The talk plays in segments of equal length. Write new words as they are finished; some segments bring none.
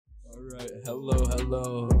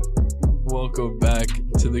Hello. Welcome back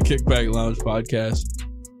to the Kickback Lounge podcast.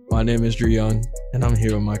 My name is Drew Young, and I'm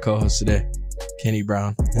here with my co-host today, Kenny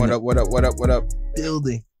Brown. What up?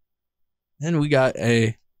 Building. And we got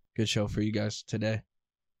a good show for you guys today.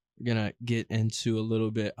 We're going to get into a little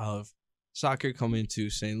bit of soccer coming to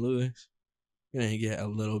St. Louis. We're going to get a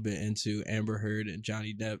little bit into Amber Heard and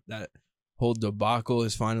Johnny Depp. That whole debacle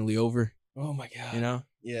is finally over. Oh my God. You know?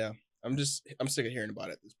 Yeah. I'm sick of hearing about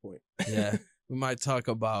it at this point. Yeah. We might talk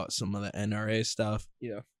about some of the NRA stuff.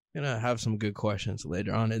 Yeah. Gonna have some good questions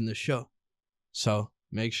later on in the show. So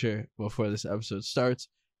make sure before this episode starts,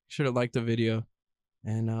 make sure to like the video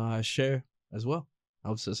and share as well.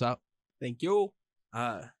 Helps us out. Thank you.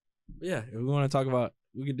 Yeah, if we want to talk about,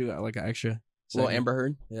 we could do like an extra little Amber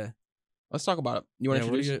Heard. Yeah. Let's talk about it. You want to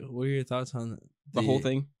introduce what are your thoughts on the whole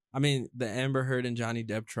thing? I mean, the Amber Heard and Johnny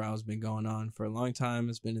Depp trial has been going on for a long time.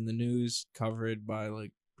 It's been in the news, covered by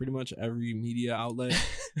like pretty much every media outlet.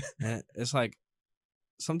 And it's like,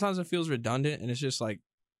 sometimes it feels redundant and it's just like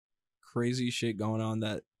crazy shit going on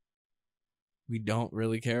that we don't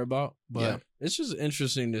really care about. But It's just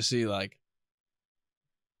interesting to see, like,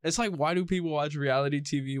 it's like, why do people watch reality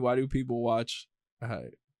TV? Why do people watch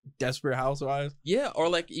Desperate Housewives? Yeah, or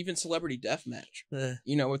like even Celebrity Deathmatch.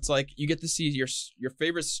 You know, it's like you get to see your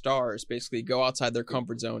favorite stars basically go outside their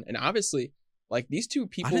comfort zone. And obviously, like, these two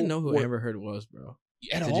people... I didn't know who Amber Heard was, bro.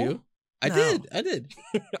 Did all? You? I did. I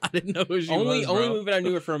didn't know who she was, bro. Only movie I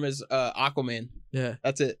knew her from is Aquaman. Yeah.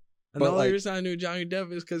 That's it. And the only reason I knew Johnny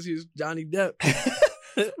Depp is because he's Johnny Depp.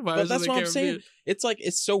 But that's what I'm saying. It's like,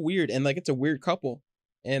 it's so weird. And like, it's a weird couple.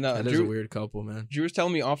 And that is a weird couple, man. Drew was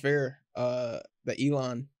telling me off air that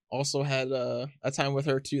Elon also had a time with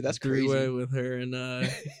her too. That's crazy. Three-way with her and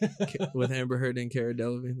with Amber Heard and Cara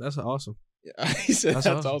Delevingne. That's awesome. Yeah, he said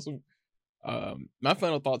that's awesome. My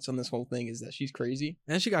final thoughts on this whole thing is that she's crazy,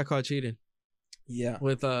 and she got caught cheating. Yeah,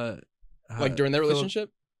 with like during their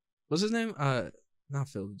relationship. What's his name? Not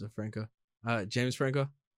Phil DeFranco. James Franco.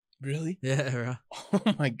 Really? Yeah, bro.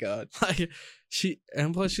 Oh my God. Like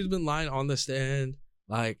and plus she's been lying on the stand.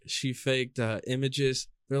 Like, she faked images.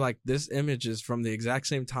 They're like, this image is from the exact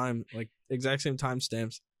same time, like exact same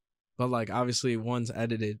timestamps, but like obviously one's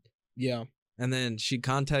edited. Yeah. And then she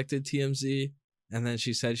contacted TMZ, and then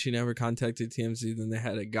she said she never contacted TMZ. Then they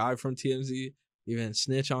had a guy from TMZ even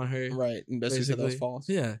snitch on her. Right. And basically said that was false.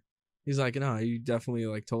 Yeah. He's like, no, you definitely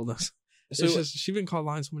like told us. So it's just, she's been caught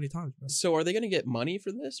lying so many times, bro. So are they going to get money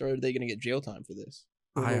for this, or are they going to get jail time for this?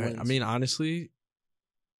 I mean, honestly,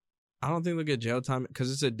 I don't think they'll get jail time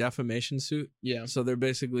because it's a defamation suit. Yeah. So they're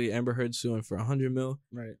basically Amber Heard suing for $100 million.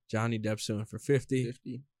 Right. Johnny Depp suing for 50.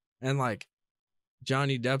 And like,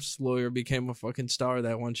 Johnny Depp's lawyer became a fucking star,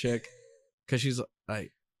 that one chick. Because she's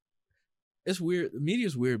like, it's weird. The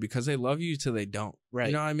media's weird because they love you till they don't. Right.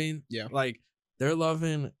 You know what I mean? Yeah. Like, they're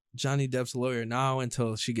loving Johnny Depp's lawyer now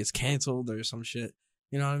until she gets canceled or some shit.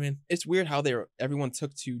 You know what I mean? It's weird how everyone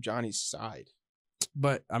took to Johnny's side.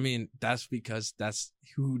 But I mean, that's because that's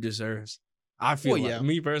who deserves. I feel like,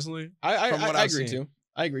 me personally, I agree too.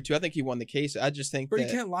 I agree too. I think he won the case. I just think but you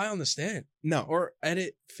can't lie on the stand. No, or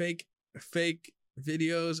edit fake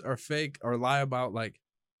videos or lie about like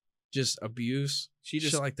just abuse.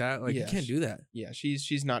 Shit like that. Like, you can't do that. Yeah,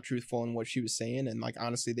 she's not truthful in what she was saying, and like,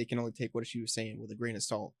 honestly, they can only take what she was saying with a grain of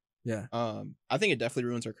salt. Yeah. I think it definitely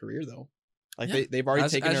ruins her career though. Like, they've already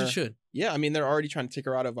taken her. As it should. Yeah, I mean, they're already trying to take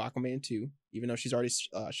her out of Aquaman 2, even though she's already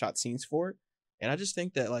shot scenes for it. And I just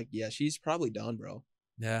think that, like, yeah, she's probably done, bro.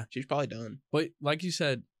 Yeah. She's probably done. But like you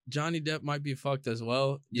said, Johnny Depp might be fucked as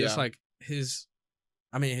well. Just like his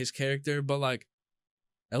character, but like,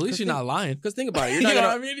 at least you're not lying. Because think about it. You're not gonna,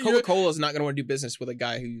 I mean? Coca-Cola's not going to want to do business with a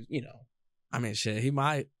guy who, you know. I mean, shit, he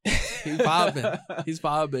might. He's popping. He's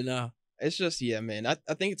popping now. It's just, yeah, man. I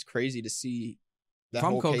think it's crazy to see that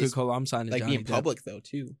from whole Coca-Cola, case, I'm signing like, Johnny being Depp. public though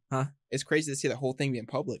too. Huh? It's crazy to see the whole thing being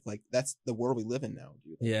public. Like, that's the world we live in now,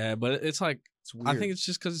 dude. Yeah, but it's like, it's weird. I think it's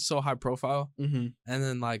just because it's so high profile. Mm-hmm. And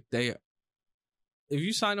then like if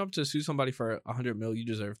you sign up to sue somebody for $100 million, you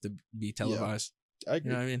deserve to be televised. Yeah, I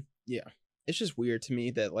agree. You know what I mean? Yeah. It's just weird to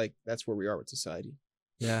me that like that's where we are with society.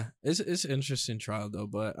 Yeah, it's an interesting trial though,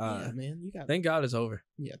 but yeah, man, thank God it's over.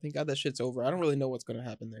 Yeah, thank God that shit's over. I don't really know what's gonna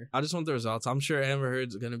happen there. I just want the results. I'm sure Amber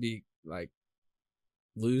Heard's gonna be like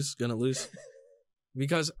gonna lose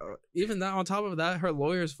because even that, on top of that, her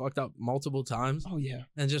lawyer's fucked up multiple times. Oh yeah,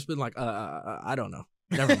 and just been like, I don't know,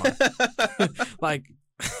 never mind. Like,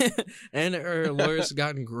 and her lawyer's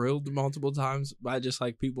gotten grilled multiple times by just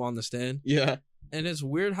like people on the stand. Yeah, and it's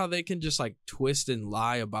weird how they can just like twist and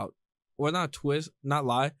lie about. Or not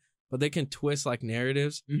lie, but they can twist like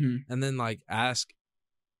narratives and then like ask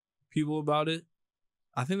people about it.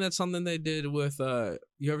 I think that's something they did with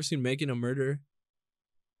you ever seen Making a Murderer?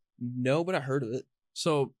 No, but I heard of it.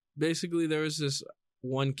 So basically there was this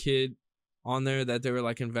one kid on there that they were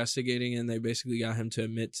like investigating, and they basically got him to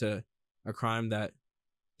admit to a crime that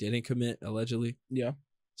didn't commit, allegedly. Yeah.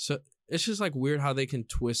 So it's just like weird how they can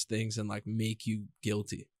twist things and like make you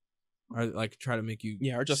guilty, or like try to make you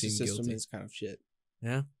our justice system guilty. is kind of shit.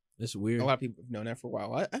 Yeah, it's weird. A lot of people have known that for a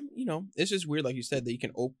while. I it's just weird, like you said, that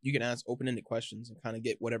you can ask open-ended questions and kind of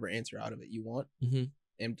get whatever answer out of it you want,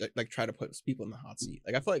 and like try to put people in the hot seat.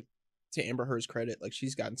 Like I feel like, to Amber Heard's credit, like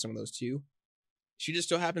she's gotten some of those too. She just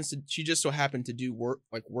so happened to do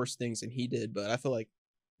worse things than he did, but I feel like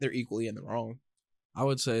they're equally in the wrong. I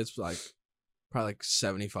would say it's like probably like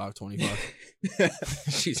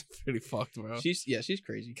 75-25. She's pretty fucked, bro. She's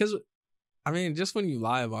crazy. Because I mean, just when you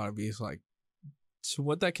lie about it, it's like, so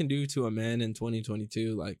what that can do to a man in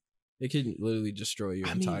 2022, like it can literally destroy your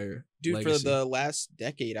entire legacy. For the last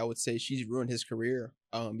decade, I would say she's ruined his career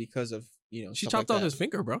because of she chopped off his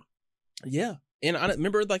finger, bro. Yeah, and I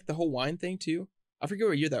remember like the whole wine thing too. I forget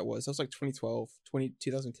what year that was. That was like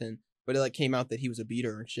 2010. But it like came out that he was a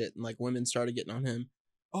beater and shit, and like women started getting on him.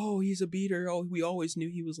 Oh, he's a beater. Oh, we always knew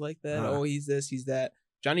he was like that. Oh, he's this, he's that.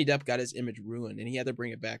 Johnny Depp got his image ruined, and he had to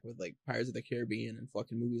bring it back with like Pirates of the Caribbean and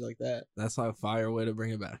fucking movies like that. That's like a fire way to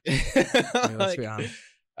bring it back. Let's be honest.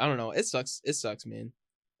 I don't know. It sucks. It sucks, man.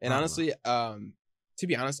 And honestly, to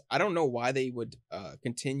be honest, I don't know why they would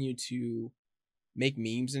continue to make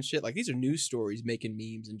memes and shit. Like, these are news stories making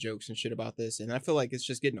memes and jokes and shit about this, and I feel like it's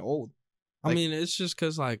just getting old. Like, I mean, it's just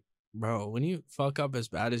because, like, bro, when you fuck up as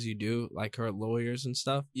bad as you do, like her lawyers and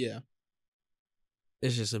stuff, yeah,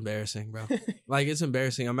 it's just embarrassing, bro. Like, it's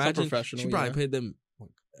embarrassing. Imagine she probably paid them like,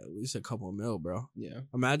 at least a couple mil, bro. Yeah.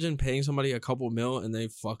 Imagine paying somebody a couple mil and they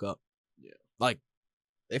fuck up. Yeah. Like,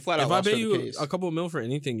 they flat out. If I pay you a couple mil for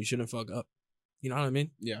anything, you shouldn't fuck up. You know what I mean?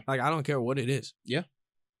 Yeah. Like, I don't care what it is. Yeah.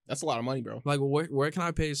 That's a lot of money, bro. Like, where can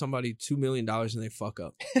I pay somebody $2 million and they fuck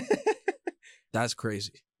up? That's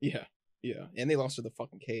crazy. Yeah. Yeah. And they lost her the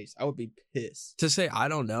fucking case. I would be pissed. To say I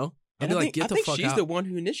don't know. I'd be like, get the fuck out. She's the one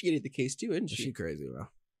who initiated the case too, isn't she? She crazy, bro.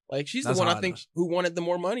 Like, she's the one I think who wanted the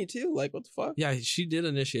more money too. Like, what the fuck? Yeah, she did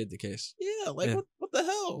initiate the case. Yeah, like what the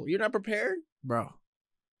hell? You're not prepared? Bro.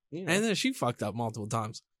 You know. And then she fucked up multiple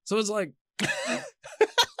times. So it's like,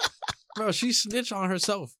 bro, she snitched on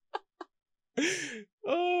herself.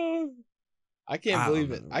 Oh, I can't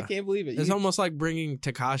believe it. I can't believe it. It's almost like bringing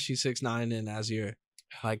Tekashi 6ix9ine in as your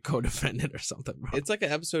like co-defendant or something, bro. It's like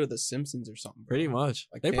an episode of The Simpsons or something, bro. Pretty much.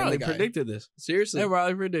 Like, they probably predicted this. Seriously, they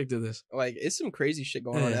probably predicted this. Like, it's some crazy shit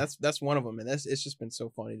going on. That's one of them, and it's just been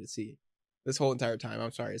so funny to see this whole entire time.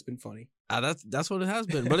 I'm sorry, it's been funny. That's what it has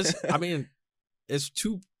been. But it's I mean, it's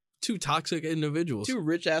two toxic individuals, two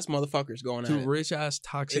rich ass motherfuckers going at it. Two rich ass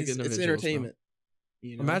toxic individuals. It's entertainment.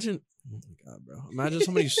 You know? Imagine, oh my god, bro. Imagine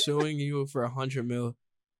somebody suing you for $100 million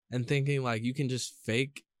and thinking like you can just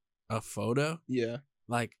fake a photo. Yeah.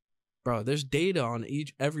 Like, bro, there's data on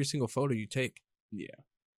every single photo you take. Yeah.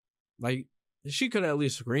 Like, she could at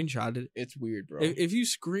least screenshot it. It's weird, bro. If you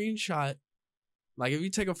screenshot, like, if you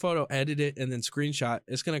take a photo, edit it, and then screenshot,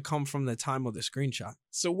 it's going to come from the time of the screenshot.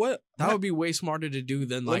 So what? That would be way smarter to do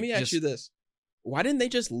than, like, let me ask you this. Why didn't they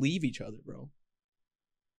just leave each other, bro?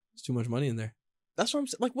 There's too much money in there. That's what I'm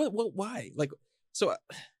saying. Like, what, why? Like, so,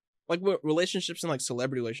 like, what relationships and, like,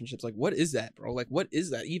 celebrity relationships, like, what is that, bro? Like, what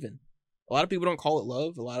is that even? A lot of people don't call it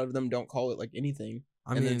love. A lot of them don't call it, like, anything.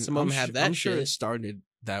 I mean, some of them have that I'm shit. sure it started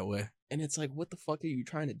that way. And it's like, what the fuck are you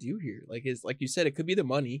trying to do here? Like, it's like you said, it could be the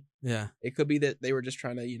money. Yeah. It could be that they were just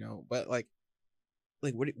trying to, but like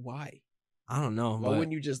why? I don't know. Why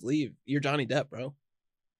wouldn't you just leave? You're Johnny Depp, bro.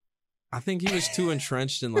 I think he was too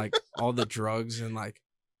entrenched in like all the drugs and like,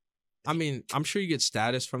 I mean, I'm sure you get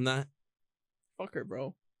status from that. Fuck her,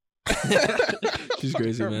 bro. She's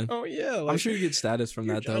crazy, man. Oh yeah, like, I'm sure you get status from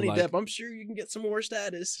that Johnny though. Depp, I'm sure you can get some more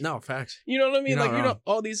status. No facts. You know what I mean? You're like,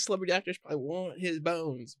 all these celebrity actors probably want his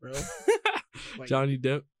bones, bro. Like, Johnny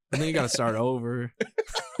Depp, and then you got to start over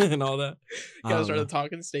and all that. You got to start the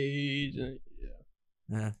talking stage. And,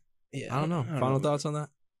 yeah. I don't know. Final thoughts on that?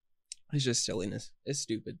 It's just silliness. It's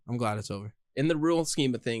stupid. I'm glad it's over. In the real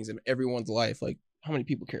scheme of things in everyone's life, like, how many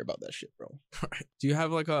people care about that shit, bro? Do you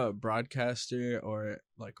have like a broadcaster or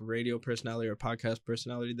like radio personality or podcast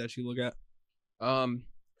personality that you look at?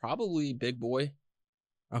 Probably Big Boy.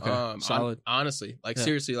 Okay, solid. Honestly, like,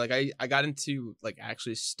 seriously, like I got into like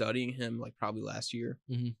actually studying him like probably last year.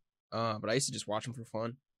 Mm-hmm. But I used to just watch him for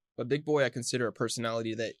fun. But Big Boy, I consider a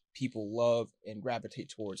personality that people love and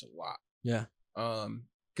gravitate towards a lot. Yeah.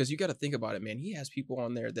 Because you got to think about it, man. He has people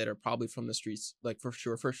on there that are probably from the streets, like for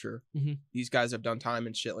sure. Mm-hmm. These guys have done time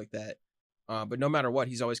and shit like that. But no matter what,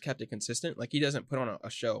 he's always kept it consistent. Like, he doesn't put on a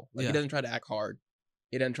show. Like, he doesn't try to act hard.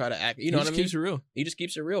 He doesn't try to act. You know what I mean? He just keeps it real. He just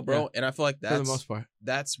keeps it real, bro. Yeah. And I feel like that's, for the most part,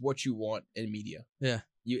 that's what you want in media. Yeah.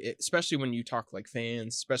 Especially when you talk like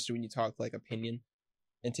fans, especially when you talk like opinion.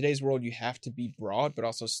 In today's world, you have to be broad, but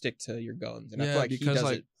also stick to your guns. And I feel like he does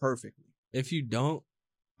it perfectly. If you don't,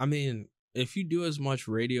 I mean, if you do as much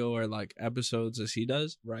radio or like episodes as he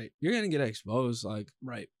does, right, you're gonna get exposed. Like,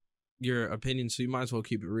 right, your opinion. So you might as well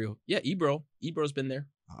keep it real. Yeah, Ebro's been there.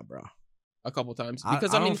 Bro, a couple times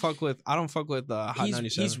because I don't fuck with Hot 97.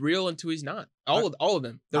 He's real until he's not. All of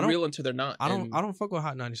them, they're real until they're not. I don't fuck with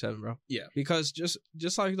Hot 97, bro. Yeah, because just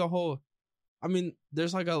like the whole. I mean,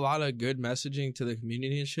 there's like a lot of good messaging to the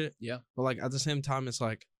community and shit. Yeah. But like at the same time, it's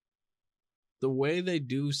like the way they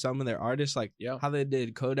do some of their artists, like how they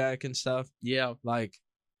did Kodak and stuff. Yeah. Like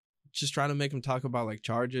just trying to make them talk about like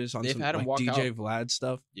charges on some like DJ out. Vlad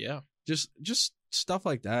stuff. Yeah. Just stuff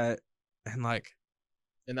like that. And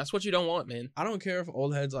that's what you don't want, man. I don't care if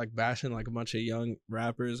old heads like bashing like a bunch of young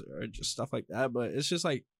rappers or just stuff like that. But it's just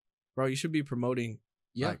like, bro, you should be promoting.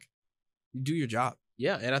 Yeah. Like, you do your job.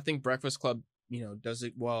 Yeah. And I think Breakfast Club, does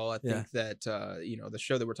it well. I think that, the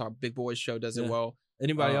show that we're talking, Big Boy's show does it well.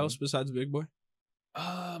 Anybody else besides Big Boy?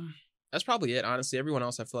 That's probably it. Honestly, everyone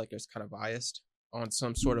else I feel like is kind of biased on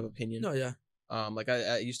some sort of opinion. No, yeah. Like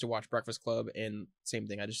I used to watch Breakfast Club and same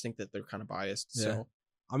thing. I just think that they're kind of biased. Yeah. So,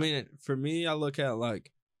 I mean, for me, I look at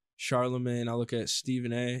like Charlemagne. I look at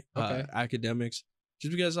Stephen A. Academics.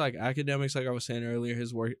 Just because like Academics, like I was saying earlier,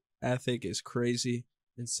 his work ethic is crazy,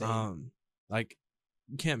 insane. Like.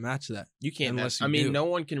 You can't match that. You can't match. I mean, no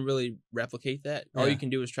one can really replicate that. All you can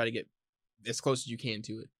do is try to get as close as you can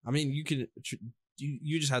to it. I mean, you can.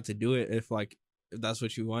 You just have to do it if that's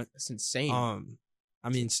what you want. That's insane. I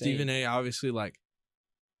mean, Stephen A. obviously like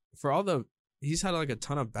for he's had like a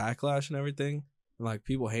ton of backlash and everything, and like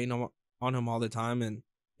people hating on him all the time, and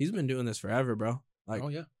he's been doing this forever, bro. Like, oh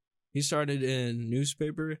yeah, he started in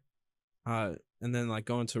newspaper, and then like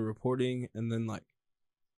going to reporting, and then like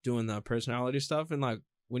doing the personality stuff, and like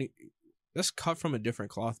that's cut from a different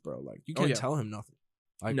cloth, bro. Like, you can't tell him nothing.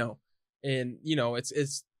 Like, no, and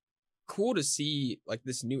it's cool to see like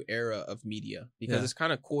this new era of media because it's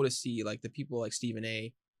kind of cool to see like the people like Stephen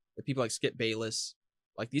A, the people like Skip Bayless,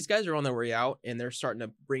 like these guys are on their way out and they're starting to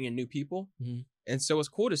bring in new people, and so it's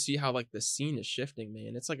cool to see how like the scene is shifting,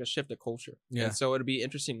 man. It's like a shift of culture, and so it'll be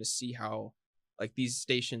interesting to see how. Like these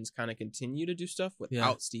stations kind of continue to do stuff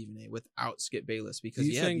without Stephen A, without Skip Bayless, because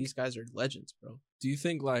these guys are legends, bro. Do you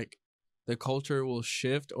think like the culture will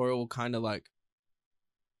shift, or it will kind of like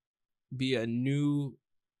be a new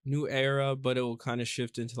era, but it will kind of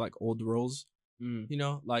shift into like old roles?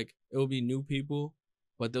 Like it will be new people,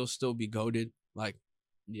 but they'll still be goated. Like,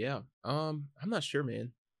 yeah, I'm not sure,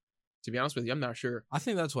 man. To be honest with you, I'm not sure. I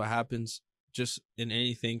think that's what happens just in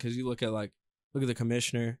anything, because you look at the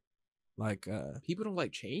commissioner. Like people don't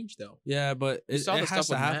like change though. Yeah, but it has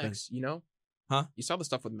to happen. Max, Huh? You saw the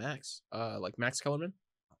stuff with Max, like Max Kellerman.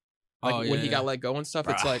 Like when he got let go and stuff.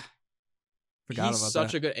 Bruh. It's like he's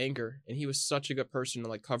such a good anchor, and he was such a good person to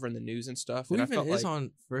like covering the news and stuff. Who and even is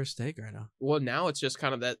on First Take right now? Well, now it's just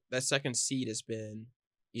kind of that second seat has been,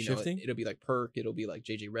 shifting? It'll be like Perk, it'll be like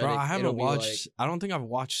JJ Redick. Bro, I haven't watched. I don't think I've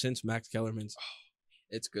watched since Max Kellerman's.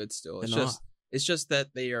 It's good still. It's just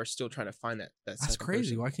that they are still trying to find that. That's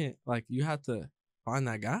crazy. Why can't you have to find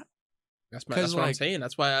that guy? That's what I'm saying.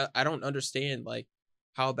 That's why I don't understand like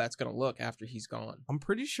how that's gonna look after he's gone. I'm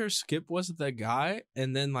pretty sure Skip wasn't the guy,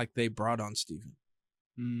 and then like they brought on Steven.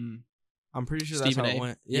 I'm pretty sure that's how it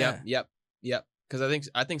went. Yeah. Yep. Because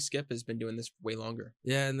I think Skip has been doing this way longer.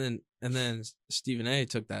 Yeah, and then Stephen A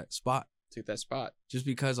took that spot. Just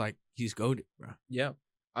because like he's goated, bro. Yeah.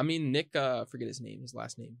 I mean, Nick, forget his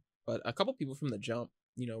last name, but a couple people from the jump,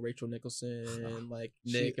 Rachel Nicholson, like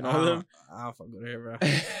Nick and all of them. I don't fuck with her, bro.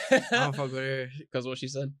 I don't fuck with her. Because what she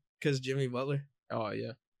said? Because Jimmy Butler. Oh,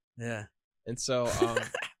 yeah. Yeah. And so,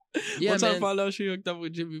 once I found out she hooked up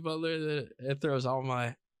with Jimmy Butler, it throws all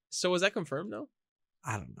my... So was that confirmed, though?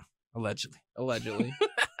 I don't know. Allegedly.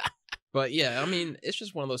 But yeah, I mean, it's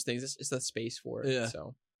just one of those things. It's the space for it. Yeah.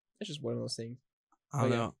 So it's just one of those things. I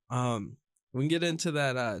don't know. We can get into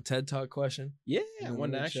that TED Talk question. Yeah, I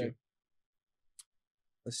wanted to ask you.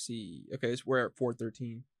 Let's see. Okay, we're at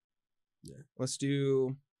 4:13. Yeah.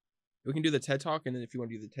 We can do the TED Talk, and then if you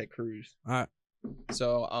want to do the TED Cruise. All right.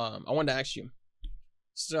 So I wanted to ask you.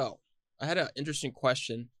 So I had an interesting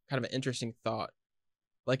question, kind of an interesting thought.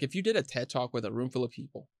 Like if you did a TED Talk with a room full of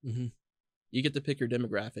people, you get to pick your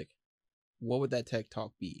demographic. What would that TED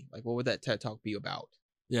Talk be? Like what would that TED Talk be about?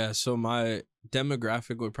 Yeah, so my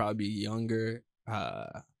demographic would probably be younger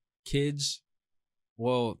kids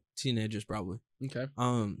Well, teenagers probably. Okay.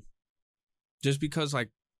 Just because like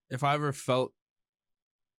if I ever felt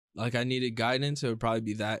like I needed guidance, it would probably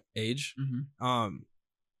be that age. Mm-hmm.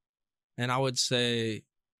 And I would say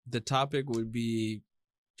the topic would be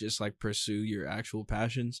just like pursue your actual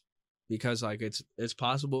passions, because like it's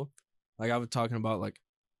possible. Like I was talking about like,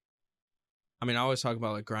 I mean, I always talk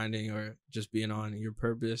about like grinding or just being on your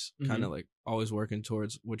purpose, kind of like always working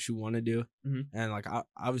towards what you want to do. And like,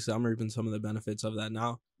 obviously I'm reaping some of the benefits of that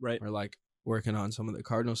now. Right. Or like working on some of the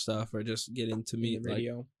Cardinal stuff, or just getting to meet the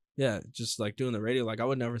radio. Like, yeah, just like doing the radio. Like I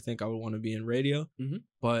would never think I would want to be in radio,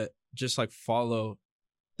 but just like follow.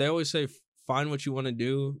 They always say find what you want to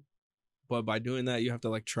do, but by doing that, you have to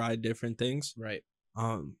like try different things. Right.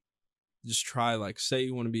 Just try, like, say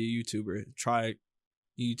you want to be a YouTuber, try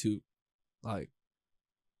YouTube. Like,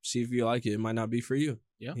 see if you like it. It might not be for you.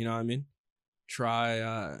 Yeah. You know what I mean? Try,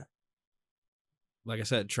 like I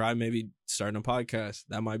said, try maybe starting a podcast.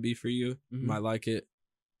 That might be for you. You might like it.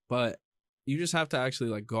 But you just have to actually,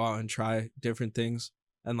 like, go out and try different things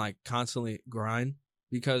and, like, constantly grind.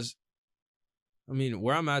 Because, I mean,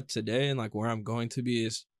 where I'm at today and, like, where I'm going to be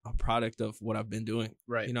is a product of what I've been doing.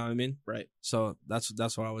 Right. You know what I mean? Right. So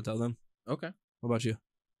that's what I would tell them. Okay. What about you?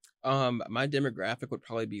 My demographic would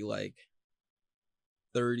probably be, like,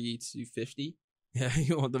 30 to 50. Yeah,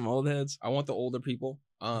 you want them old heads? I want the older people.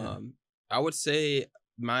 I would say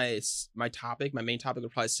my main topic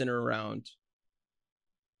would probably center around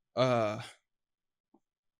probably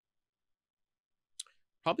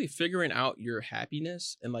figuring out your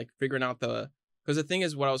happiness and like figuring out because the thing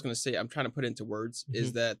is, what I was going to say, I'm trying to put it into words,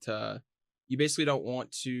 is that you basically don't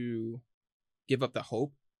want to give up the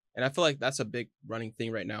hope. And I feel like that's a big running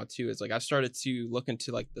thing right now too. Is like I've started to look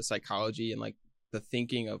into like the psychology and like the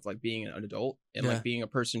thinking of like being an adult and like being a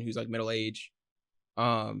person who's like middle age.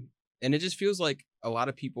 And it just feels like a lot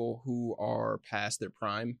of people who are past their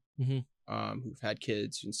prime, who've had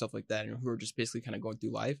kids and stuff like that, and who are just basically kind of going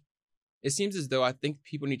through life. It seems as though I think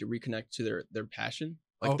people need to reconnect to their passion,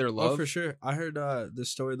 like their love. Oh, for sure. I heard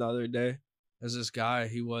this story the other day. There's this guy,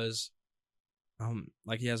 he was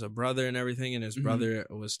like he has a brother and everything, and his brother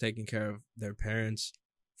was taking care of their parents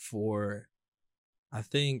for, I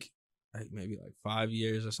think, like maybe like 5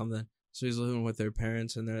 years or something. So he's living with their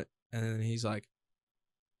parents, and then he's like,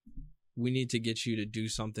 we need to get you to do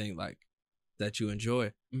something like that you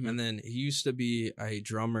enjoy. And then he used to be a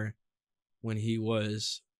drummer when he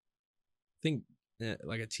was, I think,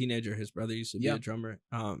 like a teenager. His brother used to be a drummer.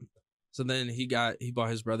 So then he bought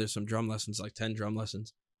his brother some drum lessons, like 10 drum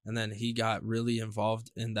lessons. And then he got really involved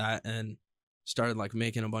in that and started like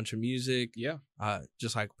making a bunch of music. Yeah.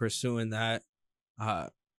 Just like pursuing that,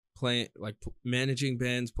 playing, like managing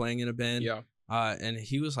bands, playing in a band. Yeah. And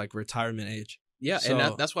he was like retirement age. Yeah. So,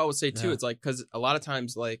 and that's what I would say too. It's like, cause a lot of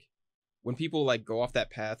times, like when people like go off that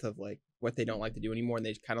path of like what they don't like to do anymore, and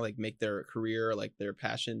they kind of like make their career, like their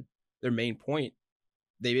passion, their main point,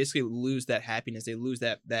 they basically lose that happiness. They lose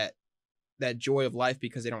that joy of life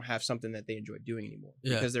because they don't have something that they enjoy doing anymore.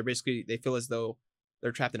 Yeah. Because they feel as though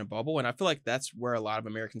they're trapped in a bubble. And I feel like that's where a lot of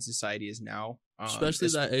American society is now. Especially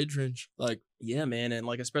that age range. Like, yeah, man. And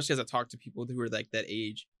like, especially as I talk to people who are like that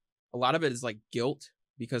age, a lot of it is like guilt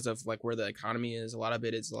because of like where the economy is. A lot of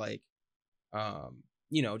it is like,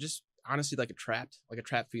 just honestly like a trapped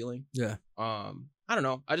feeling. Yeah. I don't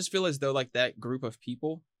know. I just feel as though like that group of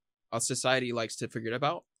people, society likes to forget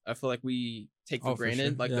about. I feel like we take for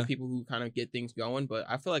granted, like the people who kind of get things going. But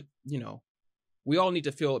I feel like, we all need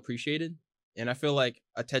to feel appreciated. And I feel like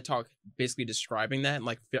a TED Talk basically describing that and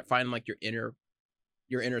like finding like your inner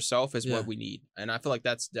self is what we need. And I feel like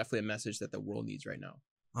that's definitely a message that the world needs right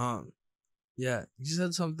now. Yeah, you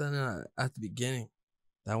said something at the beginning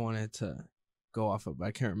that I wanted to go off of, but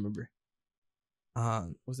I can't remember.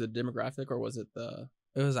 Was it demographic or was it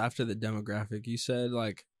It was after the demographic. You said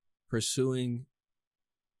like pursuing.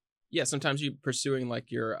 Yeah, sometimes you pursuing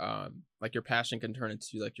like your passion can turn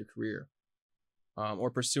into like your career,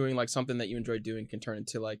 or pursuing like something that you enjoy doing can turn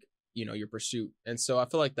into like your pursuit. And so I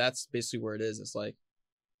feel like that's basically where it is. It's like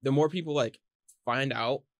the more people like find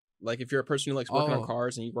out, like if you're a person who likes working on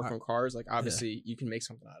cars and you work on cars, like obviously you can make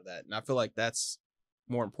something out of that. And I feel like that's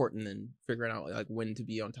more important than figuring out like when to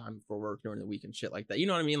be on time for work during the week and shit like that. You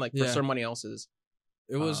know what I mean? Like for somebody else's.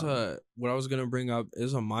 It was what I was gonna bring up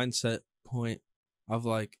is a mindset point of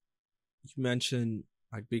like you mentioned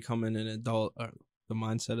like becoming an adult, or the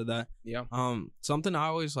mindset of that. Yeah. Something I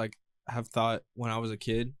always like have thought when I was a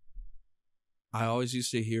kid. I always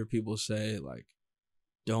used to hear people say like,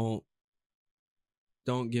 don't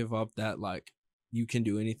give up that like you can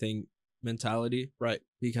do anything mentality. Right.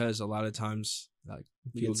 Because a lot of times like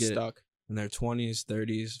people get stuck in their 20s,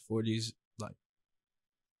 30s, 40s, like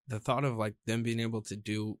the thought of like them being able to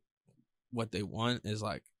do what they want is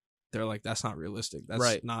like, they're like, that's not realistic. That's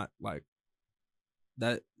Right. not like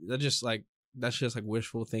that. That's just like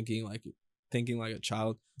wishful thinking, like thinking like a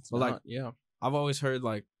child. It's But not, like, yeah. I've always heard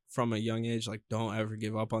like from a young age, like don't ever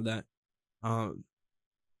give up on that.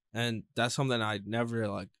 And that's something I never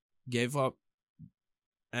like gave up,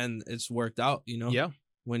 and it's worked out, you know? Yeah.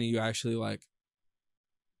 When you actually like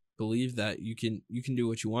believe that you can do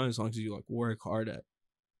what you want as long as you like work hard at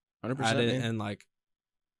 100%, it, man. and like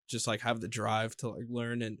just like have the drive to like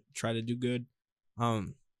learn and try to do good.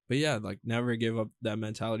 But yeah, like never give up that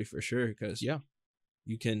mentality for sure, because Yeah.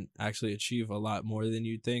 you can actually achieve a lot more than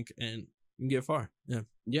you think, and you can get far. Yeah.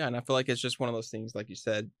 Yeah, and I feel like it's just one of those things, like you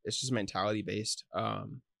said, it's just mentality based.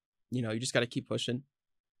 You know, you just got to keep pushing.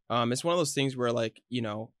 It's one of those things where, like, you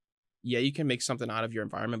know, yeah, you can make something out of your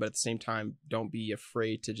environment, but at the same time, don't be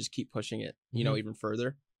afraid to just keep pushing it, you know, even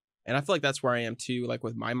further. And I feel like that's where I am too. Like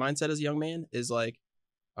with my mindset as a young man is like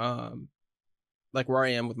where I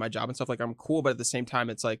am with my job and stuff. Like I'm cool, but at the same time,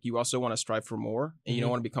 it's like you also want to strive for more, and you don't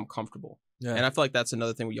want to become comfortable. Yeah. And I feel like that's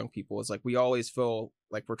another thing with young people is like we always feel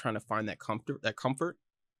like we're trying to find that comfort.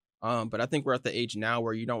 But I think we're at the age now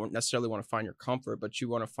where you don't necessarily want to find your comfort, but you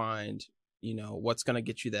want to find, you know, what's going to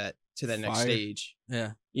get you that next stage.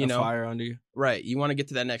 Yeah. You know, fire under you. Right. You want to get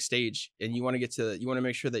to that next stage, and you want to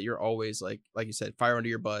make sure that you're always like you said, fire under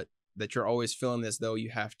your butt, that you're always feeling as though you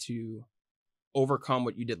have to overcome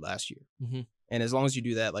what you did last year. Mm-hmm. And as long as you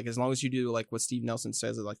do that, like as long as you do like what Steve Nelson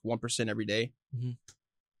says, like 1% every day,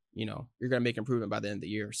 you know, you're going to make improvement by the end of the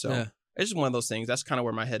year. So it's just one of those things. That's kind of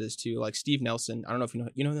where my head is too. Like Steve Nelson, I don't know if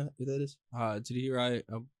you know who that is. Did he write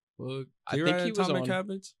a book? I think he was on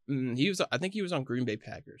Habits. I think he was on Green Bay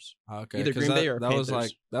Packers. Okay, either Green Bay or that Panthers.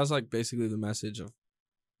 was like basically the message of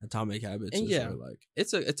Atomic Habits. And yeah, like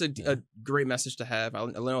it's a great message to have. I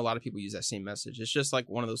know a lot of people use that same message. It's just like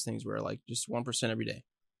one of those things where like just 1% every day.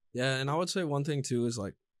 Yeah, and I would say one thing too is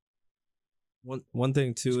like one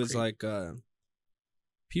thing too is like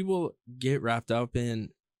people get wrapped up in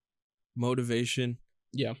motivation.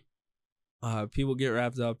 Yeah. People get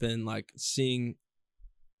wrapped up in like seeing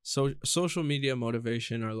social media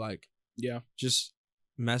motivation, or like just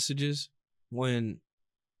messages when,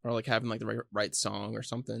 or like having like the right song or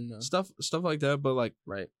something, stuff like that. But like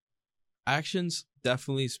actions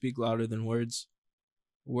definitely speak louder than words.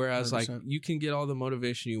 Whereas 100%. Like you can get all the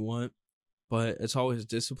motivation you want, but it's always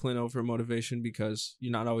discipline over motivation, because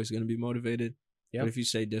you're not always going to be motivated. But if you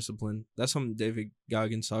stay disciplined, that's something David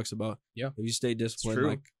Goggins talks about. Yeah. If you stay disciplined,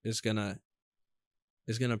 like it's gonna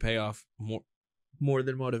pay off more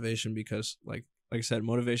than motivation, because like I said,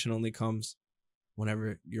 motivation only comes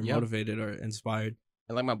whenever you're motivated or inspired.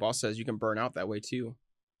 And like my boss says, you can burn out that way too.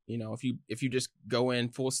 You know, if you just go in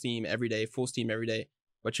full steam every day,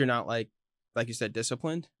 but you're not like you said,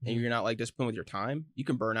 disciplined, and you're not like disciplined with your time, you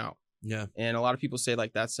can burn out. Yeah. And a lot of people say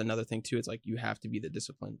like that's another thing too. It's like you have to be the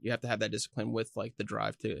discipline. You have to have that discipline with like the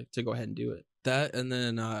drive to go ahead and do it. That, and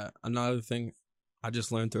then another thing I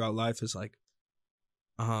just learned throughout life is like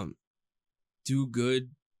do good,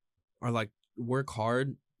 or like work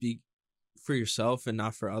hard, be for yourself and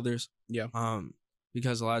not for others. Yeah.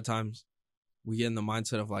 Because a lot of times we get in the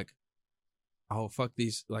mindset of like, oh fuck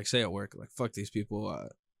these, like say at work, like fuck these people,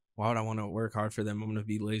 why would I want to work hard for them? I'm going to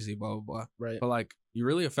be lazy, blah, blah, blah. Right. But like, you're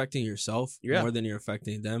really affecting yourself more than you're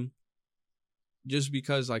affecting them. Just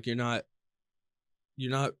because like you're not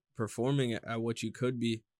performing at what you could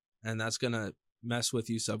be, and that's going to mess with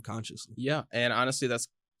you subconsciously. Yeah. And honestly, that's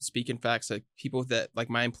speaking facts. Like people that, like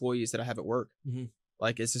my employees that I have at work,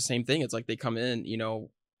 like it's the same thing. It's like they come in, you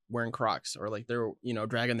know, wearing Crocs, or like they're, you know,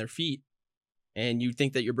 dragging their feet. And you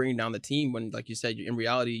think that you're bringing down the team when, like you said, in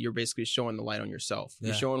reality, you're basically showing the light on yourself. Yeah.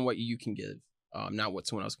 You're showing what you can give, not what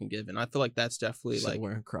someone else can give. And I feel like that's definitely like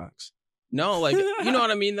wearing Crocs. No, like, you know what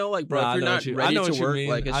I mean, though? Like, bro, if you're not ready to work,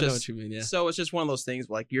 like, it's just, I know what you mean, yeah. So it's just one of those things,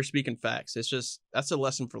 like, you're speaking facts. It's just, that's a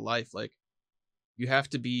lesson for life. Like, you have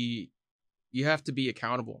to be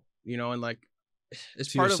accountable, you know, and like,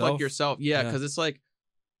 it's to part yourself. Of like yourself. Yeah. Cause it's like,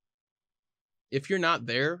 if you're not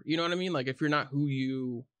there, you know what I mean? Like, if you're not who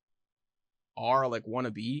you are, like want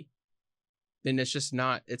to be, then it's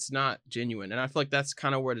not genuine. And I feel like that's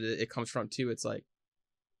kind of where it comes from too. It's like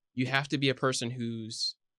you have to be a person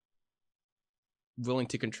who's willing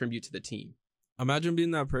to contribute to the team. Imagine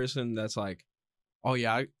being that person that's like, oh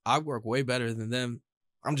yeah, I work way better than them,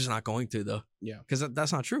 I'm just not going to though. Yeah, because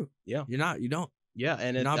that's not true. Yeah, you don't. Yeah,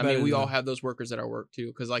 and I mean we all have those workers at our work too,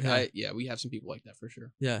 because like we have some people like that for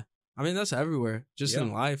sure. Yeah, I mean that's everywhere, just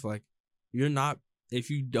in life. Like you're not, if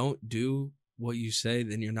you don't do what you say,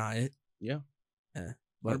 then you're not it. Yeah.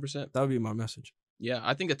 100%. That would be my message. Yeah,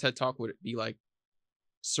 I think a TED Talk would be like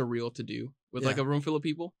surreal to do with Yeah. like a room full of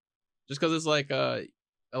people, just because it's like a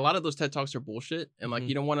lot of those TED Talks are bullshit, and like Mhm.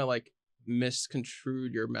 you don't want to like misconstrue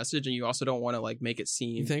your message, and you also don't want to like make it You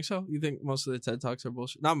seem. think so? You think most of the TED Talks are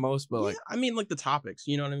bullshit? Not most, but Yeah, like, I mean, like the topics,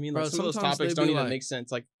 you know what I mean? Bro, Like some of those sometimes topics they don't be even like- make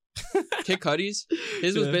sense. Like Kid Cudi's,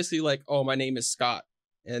 his was Yeah. basically like, "Oh, my name is Scott,"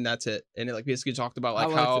 and that's it. And it like basically talked about like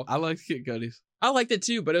I like Kid Cudi's. I liked it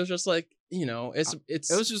too, but it was just like, you know, it's It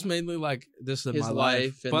was just mainly like this is his my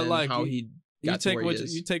life and but then like how you, he you got to take where what he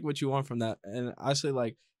is. you take what you want from that, and I say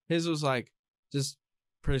like his was like just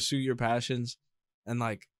pursue your passions and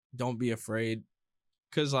like don't be afraid,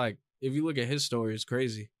 because like if you look at his story, it's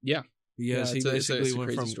crazy. Yeah. Because Yeah, he basically it's a went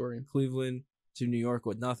crazy from story. Cleveland to New York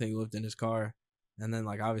with nothing, lived in his car, and then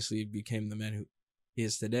like obviously became the man who he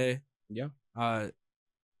is today. Yeah.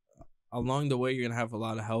 Along the way, you're gonna have a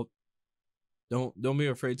lot of help. Don't be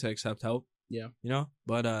afraid to accept help. Yeah. You know,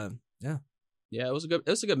 but Yeah, it was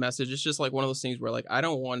a good message. It's just like one of those things where like I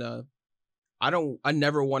never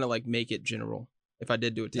want to like make it general. If I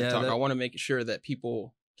did do a TED Talk, I want to make sure that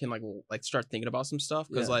people can like start thinking about some stuff,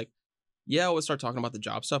 because I would start talking about the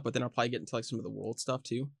job stuff, but then I'll probably get into like some of the world stuff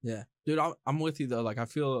too. Yeah, dude, I'm with you though. Like I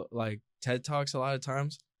feel like TED Talks a lot of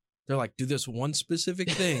times they're like, do this one specific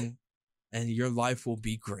thing, and your life will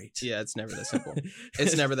be great. Yeah, it's never that simple.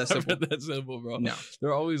 It's never that simple. Never that simple, bro. No,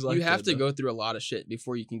 they're always like you have to though. go through a lot of shit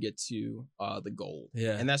before you can get to the goal.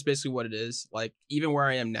 Yeah, And that's basically what it is. Like even where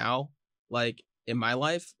I am now, like in my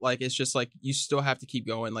life, like it's just like you still have to keep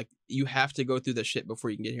going. Like you have to go through the shit before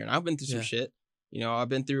you can get here. And I've been through some shit. You know, I've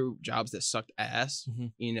been through jobs that sucked ass,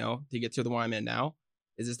 you know, to get to the one I'm in now.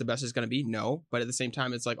 Is this the best it's going to be? No. But at the same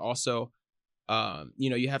time, it's like also, you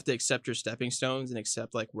know, you have to accept your stepping stones and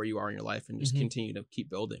accept like where you are in your life and just continue to keep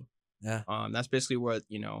building. Yeah. That's basically what,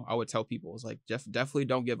 you know, I would tell people is like, definitely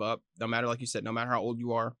don't give up. No matter, like you said, no matter how old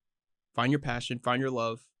you are, find your passion, find your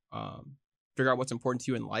love, figure out what's important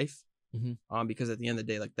to you in life. Because at the end of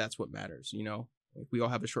the day, like that's what matters, you know, like we all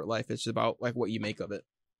have a short life. It's about like what you make of it.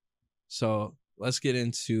 So let's get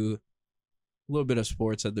into a little bit of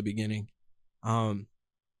sports at the beginning.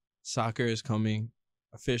 Soccer is coming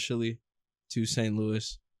officially to St.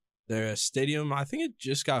 Louis. Their stadium, I think it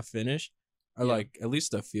just got finished, or like at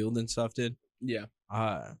least the field and stuff did. Yeah.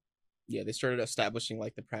 Yeah, they started establishing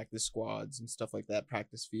like the practice squads and stuff like that,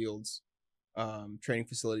 practice fields, training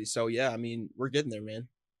facilities. So yeah, I mean, we're getting there, man.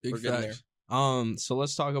 Big We're getting facts. So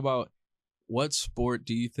let's talk about what sport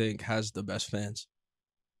do you think has the best fans?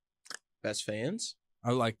 Best fans?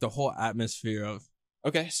 Or like the whole atmosphere of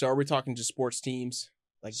Okay, so are we talking just sports teams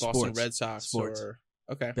like Boston Sports. Red Sox Sports. or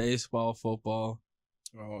okay? baseball, football,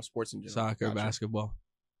 Oh, sports in general. soccer, Gotcha. basketball?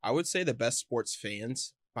 I would say the best sports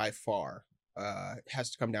fans by far has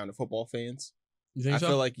to come down to football fans. You think I so?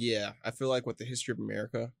 feel like with the history of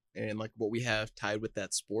America and like what we have tied with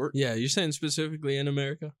that sport. Yeah, you're saying specifically in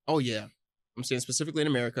America? Oh yeah. I'm saying specifically in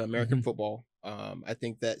America, American football. I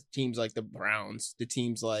think that teams like the Browns, the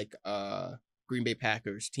teams like Green Bay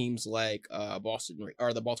Packers, teams like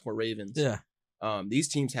the Baltimore Ravens. Yeah. These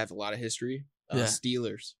teams have a lot of history.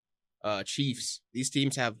 Steelers, Chiefs. These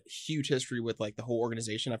teams have huge history with like the whole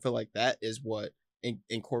organization. I feel like that is what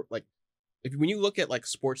like when you look at like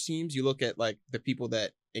sports teams, you look at like the people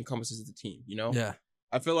that encompasses the team, you know? Yeah.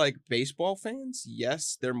 I feel like baseball fans,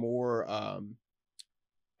 yes, they're more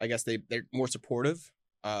I guess they're more supportive.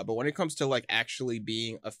 But when it comes to like actually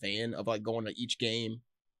being a fan of like going to each game,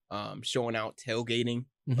 showing out, tailgating,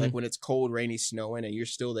 like when it's cold, rainy, snowing, and you're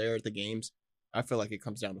still there at the games, I feel like it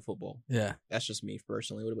comes down to football. Yeah. That's just me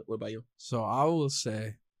personally. What about you? So I will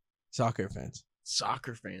say soccer fans.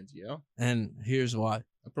 Soccer fans, yeah. And here's why.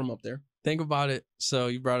 I put them up there. Think about it. So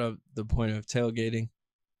you brought up the point of tailgating.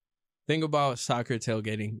 Think about soccer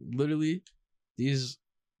tailgating. Literally, these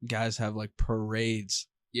guys have like parades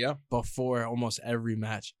before almost every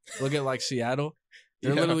match. Look at like Seattle.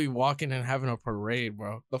 They're literally walking and having a parade,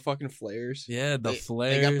 bro. The fucking flares. Yeah, the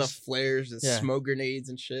flares. They got the flares, the smoke grenades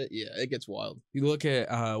and shit. Yeah, it gets wild. You look at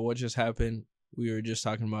what just happened. We were just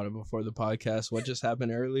talking about it before the podcast. What just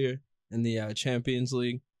happened earlier in the Champions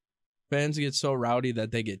League? Fans get so rowdy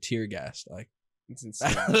that they get tear gassed. Like, it's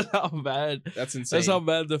insane. That's how bad. That's insane. That's how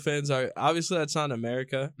bad the fans are. Obviously, that's not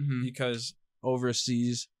America because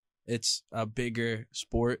overseas it's a bigger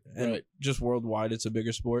sport, and just worldwide it's a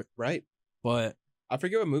bigger sport. Right. But I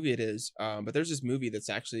forget what movie it is. But there's this movie that's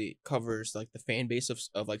actually covers like the fan base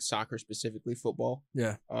of like soccer, specifically football.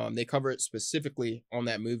 Yeah. They cover it specifically on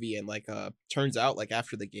that movie, and like turns out like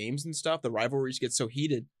after the games and stuff, the rivalries get so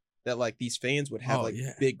heated that like these fans would have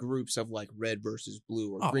big groups of like red versus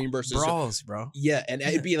blue or green versus brawls, bro. Yeah, and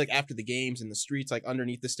it'd be like after the games in the streets, like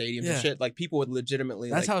underneath the stadiums and shit. Like people would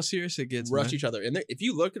legitimately that's how serious it gets. Rush man. each other. And if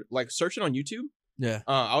you look at like search it on YouTube, Yeah.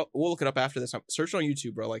 We'll look it up after this. Search it on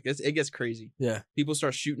YouTube, bro. Like it gets crazy. Yeah. People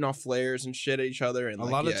start shooting off flares and shit at each other, and A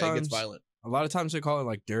like, lot of it times- gets violent. A lot of times they call it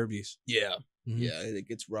like derbies. Yeah, Mhm. yeah, it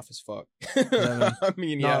gets rough as fuck. man. I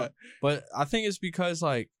mean, No, yeah, But I think it's because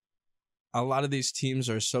like a lot of these teams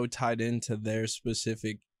are so tied into their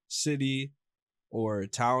specific city or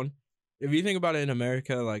town. If you think about it in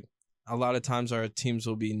America, like a lot of times our teams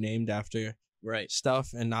will be named after right.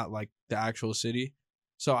 stuff and not like the actual city.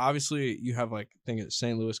 So obviously you have like think of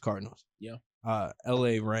St. Louis Cardinals. Yeah.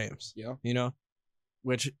 LA Rams. Yeah. You know?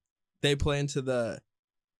 Which they play into the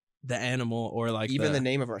animal or like Even the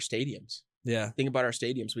name of our stadiums. Yeah. Think about our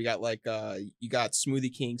stadiums. We got like you got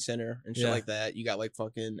Smoothie King Center and shit Yeah. like that. You got like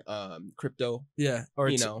fucking Crypto. Yeah. Or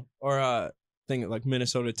You know. or thing like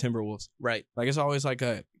Minnesota Timberwolves. Right. Like it's always like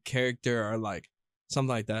a character or like something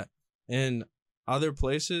like that. And other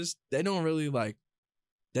places, they don't really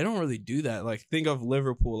do that. Like think of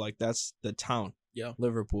Liverpool, like that's the town. Yeah.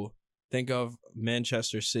 Liverpool. Think of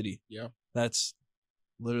Manchester City. Yeah. That's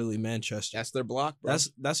literally Manchester. That's their block, bro.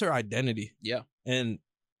 That's their identity. Yeah. And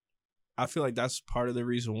I feel like that's part of the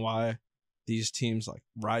reason why these teams like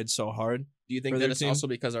ride so hard. Do you think for that their it's team. also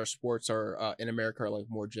because our sports are in America are like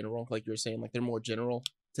more general, like you were saying, like they're more general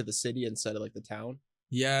to the city instead of like the town?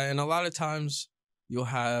 Yeah, and a lot of times you'll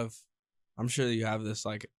have, I'm sure you have this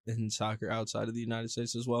like in soccer outside of the United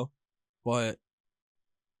States as well, but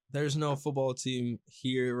there's no football team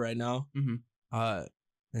here right now,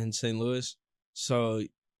 in St. Louis. So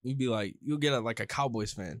you'll get a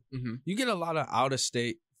Cowboys fan. Mm-hmm. You get a lot of out of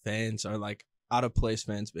state fans or like out of place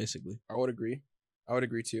fans, basically. I would agree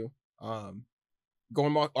too.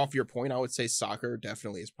 Going off your point, I would say soccer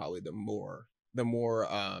definitely is probably the more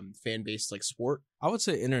fan based like sport. I would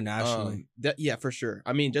say internationally. Yeah, for sure.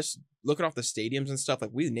 I mean, just looking off the stadiums and stuff,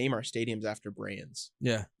 like we name our stadiums after brands.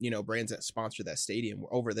 Yeah. You know, brands that sponsor that stadium.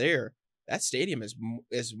 Over there, that stadium is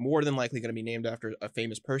more than likely going to be named after a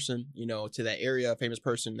famous person, you know, to that area, a famous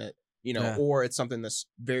person that, you know, Yeah. or it's something that's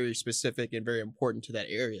very specific and very important to that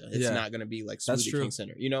area. It's Yeah. not going to be like That's Smoothie true. King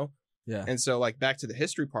Center, you know? Yeah. And so like back to the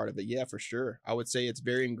history part of it, yeah, for sure. I would say it's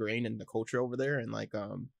very ingrained in the culture over there. And like,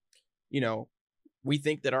 you know, we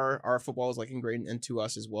think that our football is like ingrained into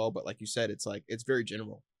us as well. But like you said, it's like, it's very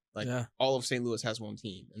general. Like Yeah. all of St. Louis has one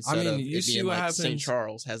team. I mean, Instead of you it see being what like St. happens-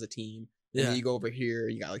 Charles has a team. And Yeah. then you go over here,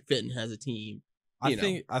 you got like Fenton has a team. I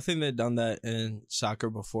think they've done that in soccer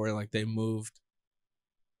before. Like they moved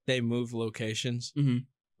locations. Mm-hmm.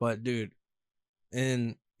 But dude,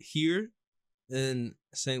 in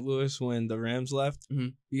St. Louis when the Rams left,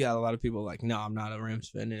 Mhm. you got a lot of people like, no, I'm not a Rams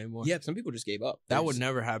fan anymore. Yeah, some people just gave up. That would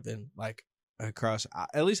never happen. Like across,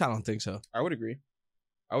 at least I don't think so. I would agree.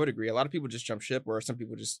 A lot of people just jump ship, or some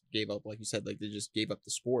people just gave up, like you said, like they just gave up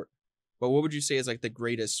the sport. But what would you say is like the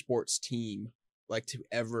greatest sports team like to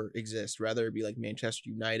ever exist? Rather it be like Manchester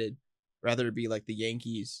United, rather it be like the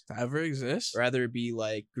Yankees, To ever exist? rather it be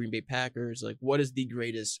like Green Bay Packers. Like what is the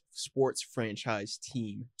greatest sports franchise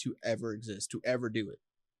team to ever exist, to ever do it?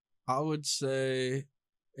 I would say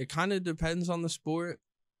it kind of depends on the sport,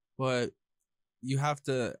 but you have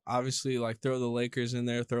to obviously like throw the Lakers in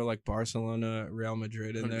there, throw like Barcelona, Real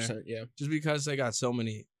Madrid in there, 100%, yeah. just because they got so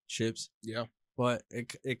many chips. Yeah. But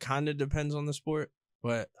it kind of depends on the sport.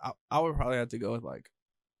 But I would probably have to go with like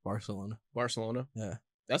Barcelona. Barcelona. Yeah.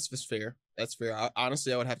 That's just fair. That's fair.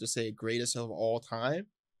 Honestly, I would have to say greatest of all time.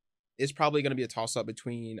 It's probably going to be a toss-up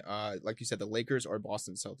between, like you said, the Lakers or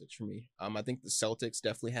Boston Celtics for me. I think the Celtics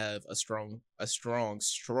definitely have a strong,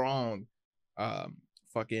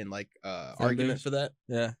 fucking like argument base. for that.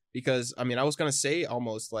 Yeah. Because I mean, I was gonna say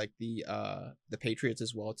almost like the Patriots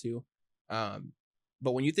as well too.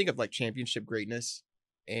 But when you think of like championship greatness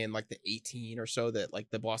and like the 18 or so that like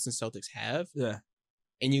the Boston Celtics have, Yeah.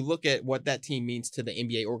 and you look at what that team means to the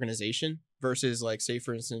NBA organization versus like say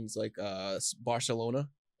for instance like Barcelona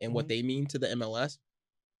and what they mean to the MLS,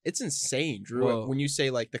 it's insane, Drew. Whoa. When you say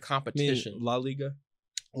like the competition, La Liga.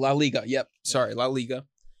 La Liga, yep. Sorry, La Liga.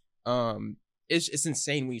 It's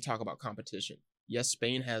insane when you talk about competition. Yes,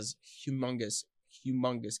 Spain has humongous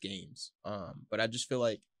games. But I just feel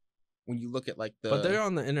like when you look at like But they're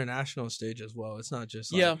on the international stage as well. It's not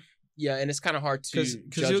just like, yeah, and it's kind of hard to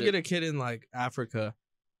because you'll get a kid in like Africa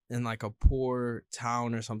in like a poor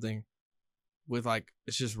town or something with like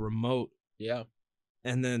it's just remote, yeah,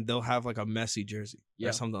 and then they'll have like a Messi jersey Yeah.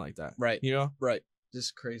 or something like that. right, You know? right.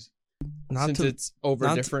 Just crazy. Since it's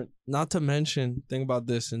over different. Not to mention, think about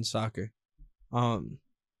this in soccer.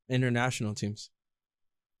 International teams.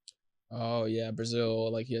 Oh yeah,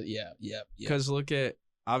 Brazil, like yeah. Because look at,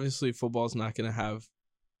 obviously football's not going to have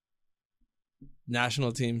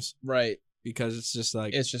national teams Right. because it's just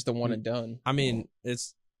like, It's just the one and done. I mean,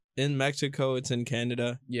 it's in Mexico. It's in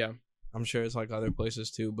Canada. Yeah. I'm sure it's like other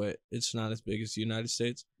places too, but it's not as big as the United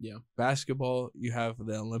States. Yeah. Basketball, you have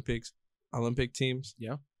the Olympic teams.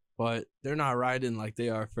 Yeah. But they're not riding like they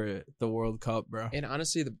are for the World Cup, bro. And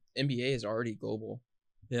honestly, the NBA is already global.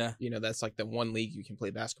 Yeah. You know, that's like the one league you can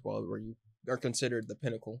play basketball where you are considered the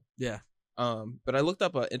pinnacle. Yeah. But I looked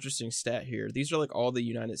up an interesting stat here. These are like all the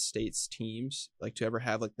United States teams like to ever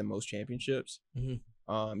have like the most championships.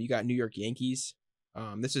 Mm-hmm. You got New York Yankees.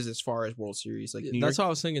 This is as far as World Series. Like that's what I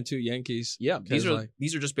was thinking too. Yankees. Yeah, these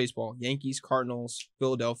are just baseball. Yankees, Cardinals,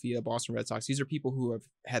 Philadelphia, Boston Red Sox. These are people who have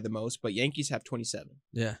had the most, but Yankees have 27.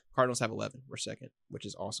 Yeah. Cardinals have 11. We're second, which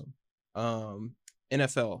is awesome.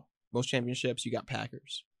 NFL, most championships. You got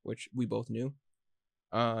Packers, which we both knew.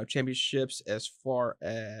 Championships as far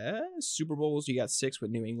as Super Bowls, you got 6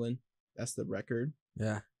 with New England. That's the record.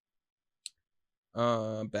 Yeah.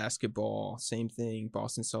 Basketball, same thing.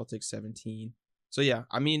 Boston Celtics 17. So yeah,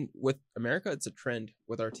 I mean, with America, it's a trend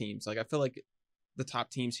with our teams. Like I feel like the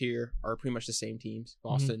top teams here are pretty much the same teams: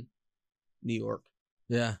 Boston, New York.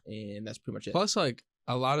 Yeah, and that's pretty much it. Plus, like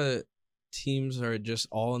a lot of teams are just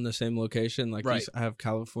all in the same location. Like I have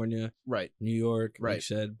California, right, New York, like you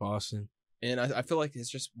said, Boston. And I feel like it's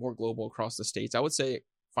just more global across the states. I would say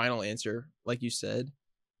final answer, like you said,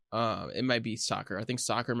 it might be soccer. I think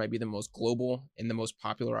soccer might be the most global and the most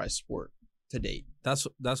popularized sport to date. That's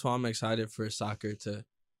why I'm excited for soccer to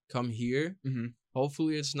come here. Mm-hmm.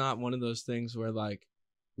 Hopefully it's not one of those things where like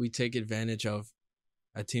we take advantage of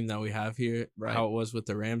a team that we have here, how it was with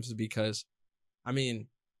the Rams, because I mean,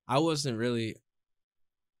 I was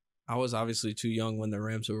obviously too young when the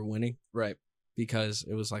Rams were winning. Right. Because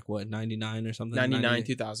it was like what, 99 or something? 99,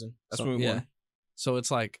 2000. That's when we won. So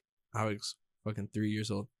it's like I was fucking 3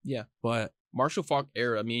 years old. Yeah. But Marshall Faulk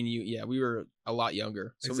era, me and you, we were a lot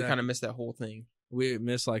younger. So we kind of missed that whole thing. We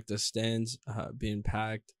missed like the stands being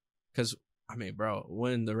packed. Because, I mean, bro,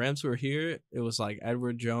 when the Rams were here, it was like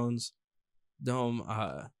Edward Jones Dome.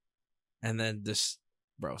 And then this,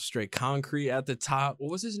 bro, straight concrete at the top.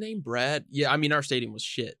 What was his name? Brad? Yeah, I mean, our stadium was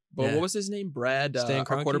shit. But what was his name? Brad, our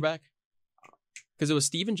quarterback? Because it was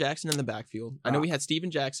Steven Jackson in the backfield. I know we had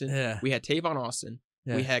Steven Jackson. Yeah. We had Tavon Austin.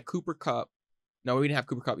 Yeah. We had Cooper Kupp. No, we didn't have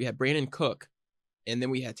Cooper Kupp. We had Brandon Cook. And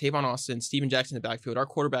then we had Tavon Austin, Steven Jackson in the backfield. Our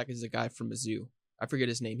quarterback is a guy from Mizzou. I forget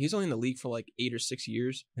his name. He's only in the league for like 8 or 6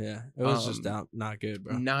 years. Yeah. It was just not good,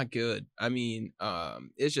 bro. Not good. I mean,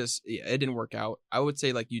 it's just, it didn't work out. I would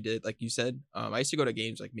say like you said, I used to go to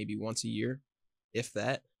games like maybe once a year, if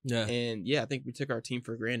that. Yeah. And yeah, I think we took our team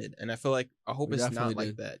for granted. And I feel like, I hope it's not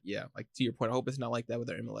like that. Yeah. Like to your point, I hope it's not like that with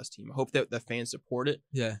our MLS team. I hope that the fans support it.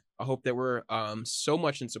 Yeah. I hope that we're so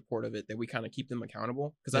much in support of it that we kind of keep them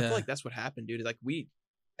accountable. Because I feel like that's what happened, dude. Like we,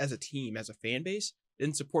 as a team, as a fan base,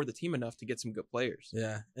 didn't support the team enough to get some good players.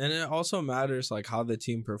 Yeah. And it also matters like how the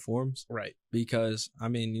team performs. Right. Because, I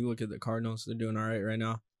mean, you look at the Cardinals, they're doing all right right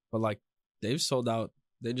now. But like they just sold out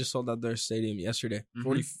their stadium yesterday.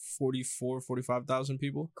 45,000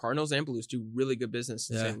 people. Cardinals and Blues do really good business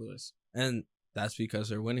in St. Louis. And that's because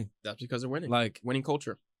they're winning. Like winning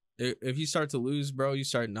culture. If you start to lose, bro, you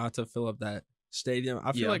start not to fill up that stadium.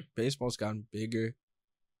 I feel like baseball's gotten bigger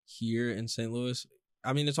here in St. Louis.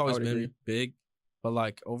 I mean, it's always been big. But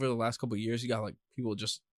like over the last couple of years, you got like people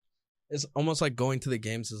just, it's almost like going to the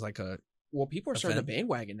games is like a, well, people are starting to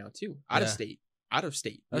bandwagon now too. Out of state.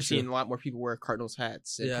 You're seeing a lot more people wear Cardinals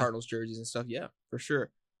hats and Cardinals jerseys and stuff. Yeah, for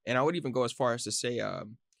sure. And I would even go as far as to say,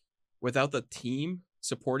 without the team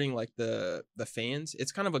supporting like the fans,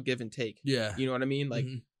 it's kind of a give and take. Yeah. You know what I mean? Like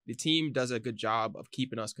the team does a good job of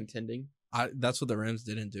keeping us contending. That's what the Rams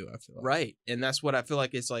didn't do, I feel like. Right. And that's what I feel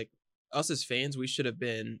like it's like us as fans, we should have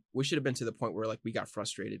been to the point where like we got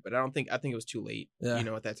frustrated, but I think it was too late. Yeah. You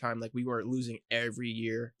know, at that time, like we were losing every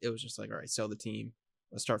year. It was just like, all right, sell the team.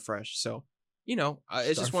 Let's start fresh. So, you know,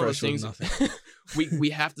 it's just one of those things. we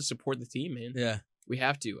have to support the team, man. Yeah. We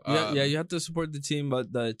have to. Yeah, you have to support the team,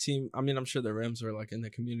 but the team, I mean, I'm sure the Rams are like in the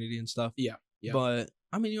community and stuff. Yeah. But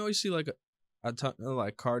I mean, you always see like a ton of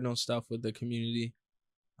like Cardinal stuff with the community.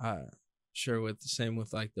 Sure, with the same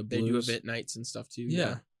with like the Blues. They do event nights and stuff too.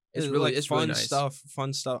 Yeah. It's fun nice.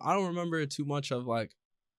 Fun stuff. I don't remember too much of like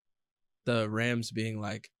the Rams being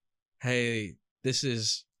like, hey, this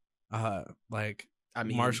is like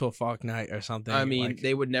Marshall Faulk night or something. I mean, like,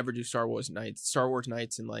 they would never do Star Wars nights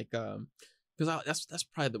and like because that's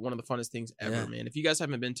probably one of the funnest things ever, man. If you guys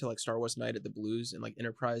haven't been to like Star Wars night at the Blues and like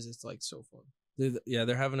Enterprise, it's like so fun.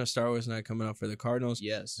 They're having a Star Wars night coming up for the Cardinals.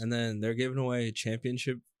 Yes. And then they're giving away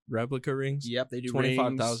championship replica rings. Yep, they do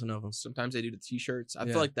 25,000 of them. Sometimes they do the t-shirts. I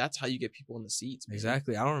feel like that's how you get people in the seats, man.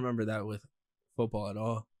 Exactly. I don't remember that with football at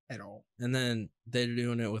all. At all. And then they're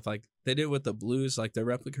doing it with like they did with the Blues. Like their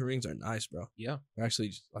replica rings are nice, bro. Yeah. They're actually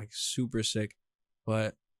just, like super sick.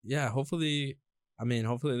 But yeah, hopefully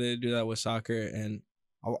they do that with soccer. And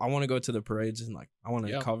I want to go to the parades and like I want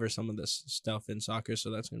to cover some of this stuff in soccer.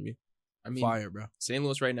 So that's gonna be fire, bro. St.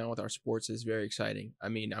 Louis right now with our sports is very exciting. I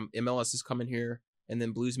mean, MLS is coming here, and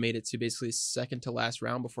then Blues made it to basically second to last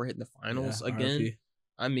round before hitting the finals again. RP.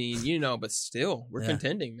 I mean, but still, we're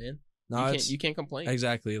contending, man. No, you can't complain.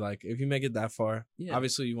 Exactly. Like if you make it that far,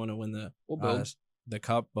 obviously you want to win the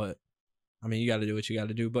cup, but I mean you got to do what you got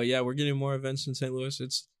to do. But yeah, we're getting more events in St. Louis.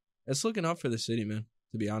 It's looking up for the city, man.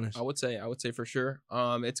 To be honest, I would say for sure.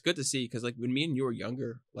 It's good to see because like when me and you were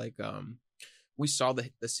younger, like we saw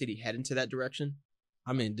the city head into that direction.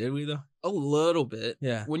 I mean, did we though? A little bit.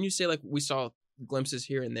 Yeah. When you say like we saw glimpses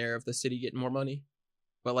here and there of the city getting more money.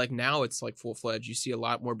 But like now it's like full fledged. You see a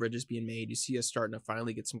lot more bridges being made. You see us starting to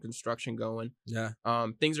finally get some construction going. Yeah.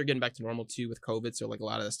 Things are getting back to normal too with COVID. So like a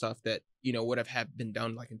lot of the stuff that would have been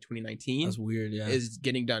done like in 2019. That's weird. Yeah. Is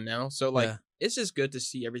getting done now. So like it's just good to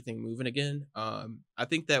see everything moving again. I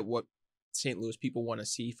think that what St. Louis people want to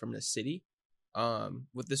see from the city,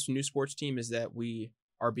 with this new sports team is that we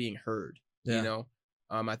are being heard. Yeah.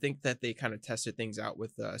 I think that they kind of tested things out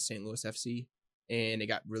with St. Louis FC. And it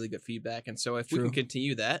got really good feedback. And so if we can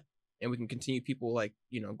continue that and we can continue people like,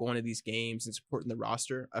 going to these games and supporting the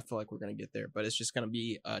roster, I feel like we're going to get there. But it's just going to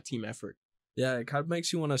be a team effort. Yeah, it kind of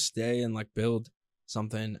makes you want to stay and like build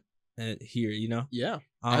something here, Yeah.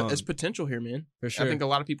 There's potential here, man. For sure. I think a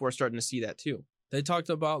lot of people are starting to see that too. They talked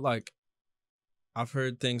about like, I've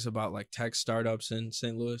heard things about like tech startups in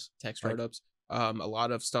St. Louis. Tech startups. A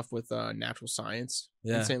lot of stuff with natural science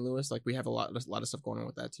in St. Louis. Like we have a lot of stuff going on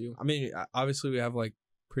with that too. I mean, obviously we have like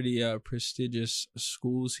pretty prestigious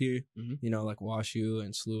schools here, like WashU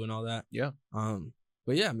and SLU and all that. Yeah.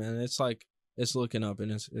 But yeah, man, it's like it's looking up and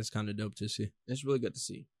it's kind of dope to see. It's really good to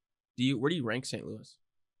see. Where do you rank St. Louis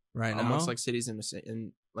right now? Amongst like cities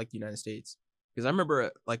in like the United States? Because I remember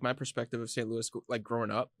like my perspective of St. Louis, like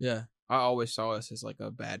growing up. Yeah. I always saw us as like a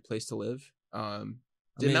bad place to live. And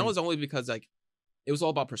that was only because like. It was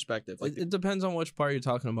all about perspective. Like it depends on which part you're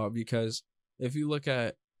talking about, because if you look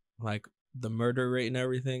at like the murder rate and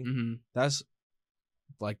everything, that's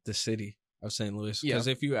like the city of St. Louis. Because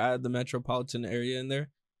if you add the metropolitan area in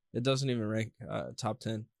there, it doesn't even rank top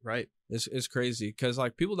 10. Right. It's crazy because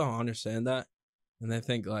like people don't understand that, and they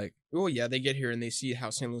think like, oh yeah, they get here and they see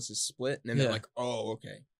how St. Louis is split, and then they're like, oh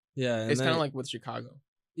okay, yeah. It's kind of like with Chicago.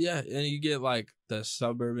 Yeah, and you get like the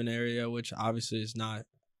suburban area, which obviously is not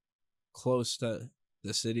close to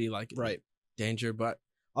the city, like danger, but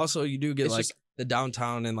also you do get it's like just, the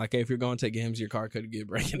downtown, and like if you're going to games, your car could get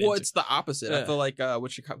broken into. It's the opposite. I feel like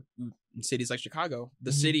with Chicago, cities like Chicago,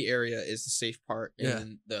 the city area is the safe part,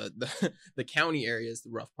 and the county area is the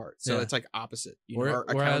rough part. So it's like opposite.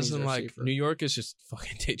 Whereas in like safer. New York is just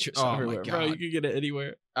fucking dangerous everywhere. My God. Bro, you can get it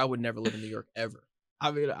anywhere. I would never live in New York ever.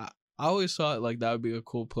 I mean, I always thought like that would be a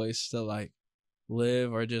cool place to like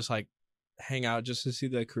live or just like hang out just to see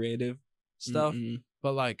the creative stuff.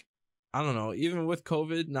 But like I don't know, even with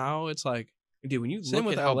COVID now, it's like, dude, when you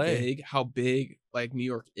look at how big like New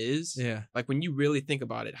York is, like when you really think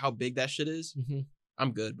about it, how big that shit is,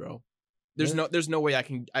 I'm good, bro. There's no way I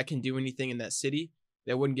can do anything in that city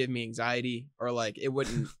that wouldn't give me anxiety or like it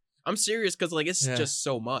wouldn't. I'm serious because like it's just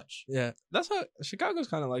so much. Yeah, that's how Chicago's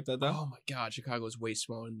kind of like that though. Oh my God, Chicago is way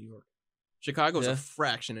smaller than New York. Chicago's a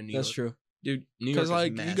fraction of New York. That's true, dude. New York is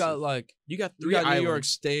like massive. you got New York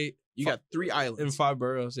State. You got 3 islands. In 5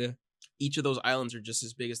 boroughs, yeah. Each of those islands are just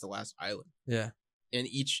as big as the last island. Yeah. And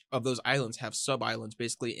each of those islands have sub-islands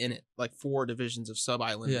basically in it. Like 4 divisions of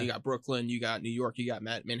sub-islands. Yeah. You got Brooklyn, you got New York, you got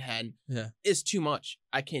Manhattan. Yeah. It's too much.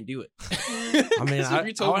 I can't do it. I mean, I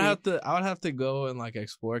would have to go and like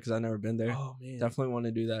explore because I've never been there. Oh, man. Definitely want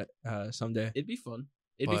to do that someday. It'd be fun.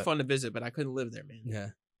 It'd be fun to visit, but I couldn't live there, man. Yeah.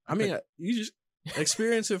 I mean, you just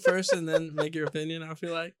experience it first and then make your opinion, I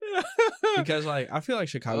feel like. Because like I feel like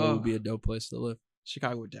Chicago would be a dope place to live.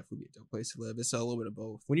 Chicago would definitely be a dope place to live. It's a little bit of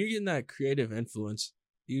both. When you're getting that creative influence,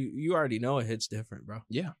 you already know it hits different, bro.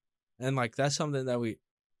 Yeah. And like that's something that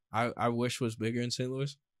I wish was bigger in St.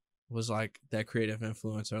 Louis, was like that creative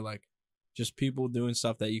influence, or like just people doing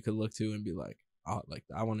stuff that you could look to and be like, oh, like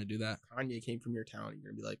I want to do that. Kanye came from your town.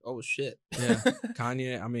 You're gonna be like, oh shit. Yeah.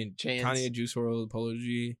 Kanye. I mean, Chance. Kanye, Juice WRLD, Polo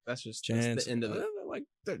G. That's just Chance. That's the end of it. Like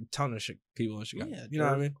there are a ton of people in Chicago. Yeah, you know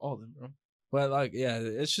what I mean? All of them, bro. But like, yeah,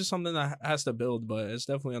 it's just something that has to build, but it's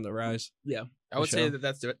definitely on the rise. Yeah, I would say that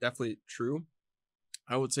that's definitely true.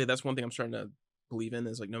 I would say that's one thing I'm starting to believe in,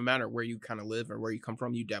 is like no matter where you kind of live or where you come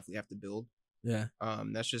from, you definitely have to build. Yeah.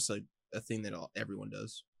 That's just like a thing that everyone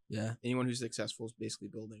does. Yeah. Anyone who's successful is basically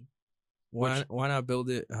building. Why not build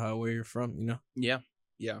it where you're from, you know? Yeah.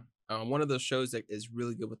 Yeah. One of those shows that is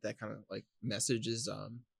really good with that kind of like message is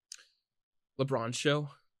LeBron's show,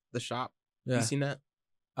 The Shop. Yeah. You seen that?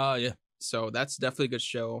 Oh, yeah. So that's definitely a good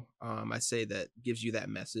show. I say that gives you that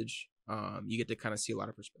message. You get to kind of see a lot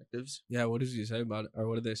of perspectives. Yeah, what does he say about it? Or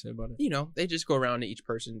what did they say about it? You know, they just go around to each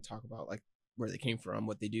person and talk about like where they came from,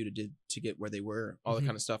 what they do to get where they were, all that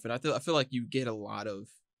kind of stuff. And I feel like you get a lot of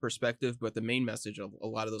perspective, but the main message of a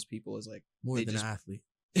lot of those people is like More than an athlete.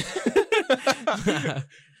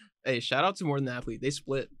 Hey, shout out to More Than an Athlete. They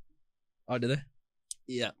split. Oh, did they?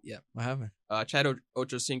 Yeah. What happened? Chad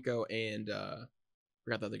Ochocinco and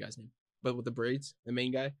forgot the other guy's name, but with the braids, the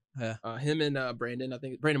main guy. Yeah. Him and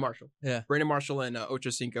Brandon Marshall. Yeah. Brandon Marshall and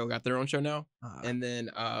Ochocinco got their own show now. And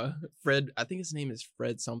then Fred, I think his name is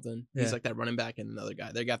Fred something. Yeah. He's like that running back and another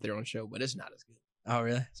guy. They got their own show, but it's not as good. Oh,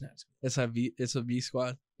 really? It's not as good. It's a B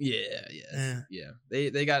squad. Yeah.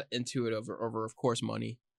 They got into it over of course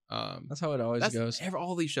money. That's how it always goes.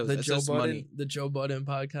 All these shows. The Joe Budden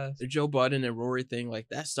podcast. The Joe Budden and Rory thing, like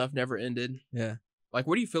that stuff never ended. Yeah. Like,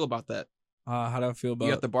 what do you feel about that? How do I feel about?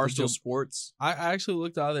 You got the Barstool Sports. I actually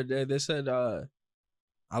looked the other day. They said I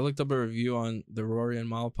looked up a review on the Rory and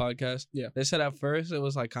Mal podcast. Yeah. They said at first it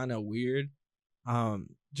was like kind of weird,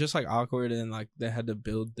 just like awkward, and like they had to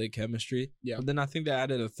build the chemistry. Yeah. But then I think they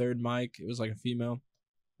added a third mic. It was like a female,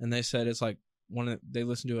 and they said it's like they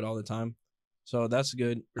listen to it all the time. So that's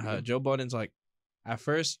good. Joe Budden's like, at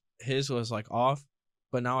first his was like off,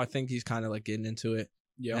 but now I think he's kind of like getting into it.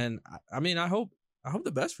 Yeah. And I mean, I hope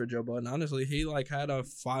the best for Joe Budden. Honestly, he like had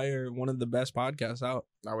one of the best podcasts out.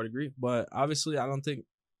 I would agree. But obviously, I don't think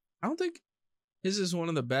his is one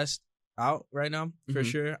of the best out right now for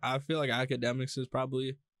sure. I feel like Academics is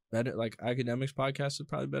probably better. Like Academics podcast is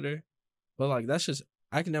probably better. But like that's just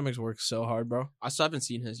Academics works so hard, bro. I still haven't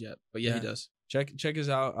seen his yet, but yeah, he does. Check his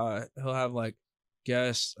out. He'll have like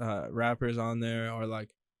guest rappers on there or like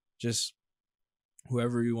just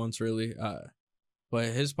whoever he wants really. But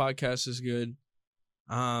his podcast is good.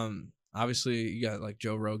 Obviously you got like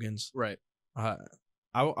Joe Rogan's. Right. I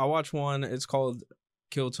watch one. It's called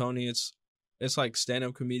Kill Tony. It's like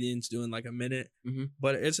stand-up comedians doing like a minute,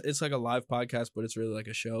 but it's like a live podcast, but it's really like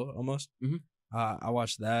a show almost. I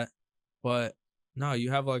watched that, but no,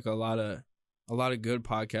 you have like a lot of good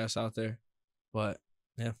podcasts out there, but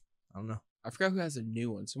yeah, I don't know. I forgot who has a new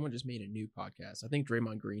one. Someone just made a new podcast. I think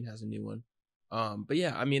Draymond Green has a new one. But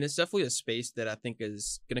yeah, I mean, it's definitely a space that I think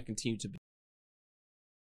is going to continue to be